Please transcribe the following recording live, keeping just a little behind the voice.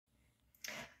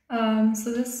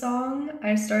So this song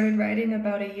I started writing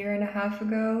about a year and a half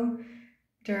ago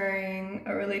during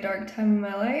a really dark time in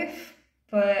my life,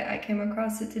 but I came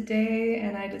across it today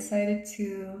and I decided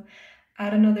to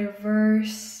add another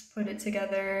verse, put it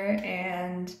together,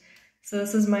 and so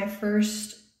this is my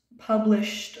first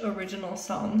published original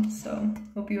song, so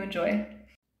hope you enjoy.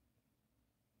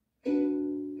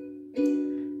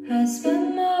 I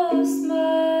spend most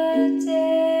my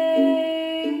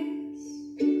days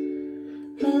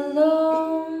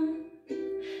alone,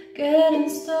 getting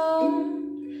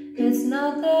stoned. It's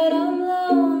not that I'm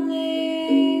lonely,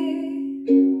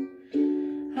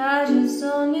 I just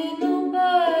don't need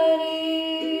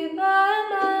nobody but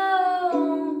my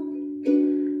own.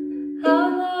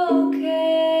 I'm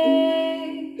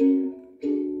okay,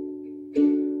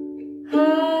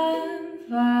 I'm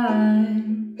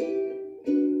fine.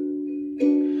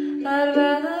 I'd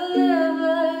rather live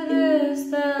like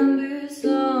this than be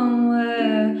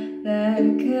somewhere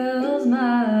that kills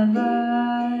my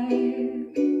vibe.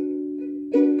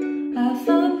 I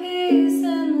find peace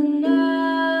in the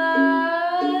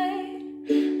night,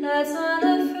 that's when I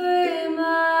free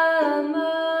my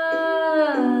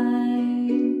mind.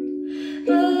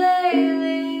 But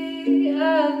lately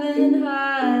I've been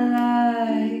high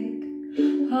like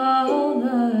all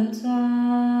the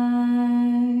time.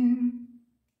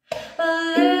 A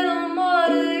little more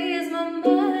to ease my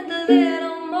mind, a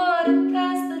little more to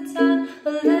pass the time, a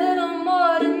little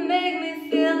more to make me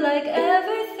feel like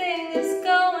everything is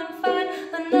going fine.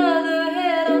 Another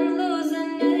hit, I'm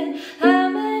losing it. How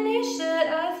many should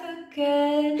I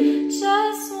forget?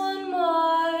 Just one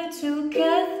more to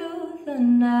get through the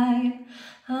night.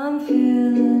 I'm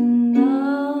feeling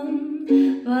numb,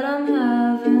 but I'm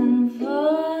having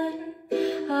fun.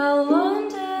 I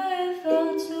wonder if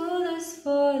I'll do this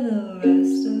for the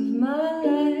rest of my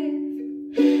life.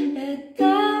 At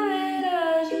that rate, I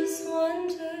just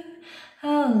wonder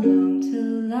how long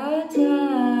till I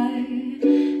die.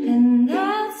 And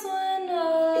that's when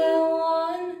all I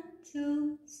want to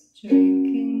do is drink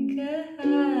and get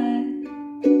high.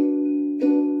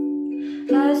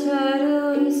 I try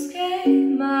to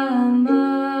escape my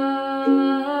mind,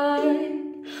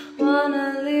 wanna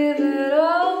leave it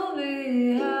all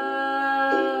behind,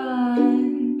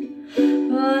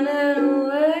 running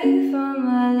away from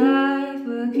my life,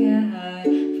 but can't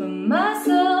hide from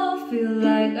myself. Feel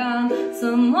like I'm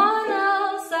someone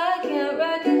else I can't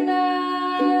recognize.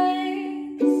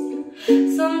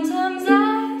 Sometimes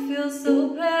I feel so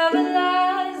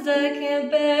paralyzed, I can't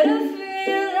bear to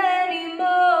feel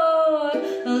anymore.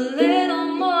 A little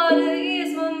more to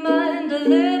ease my mind, a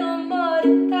little more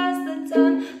to pass the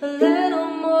time, a little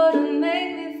more to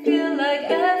make me feel like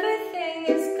everything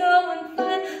is going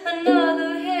fine.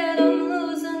 Another hit, I'm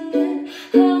losing it.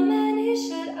 How many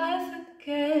should I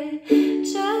forget?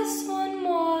 Just one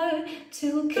more to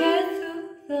get through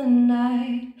the night.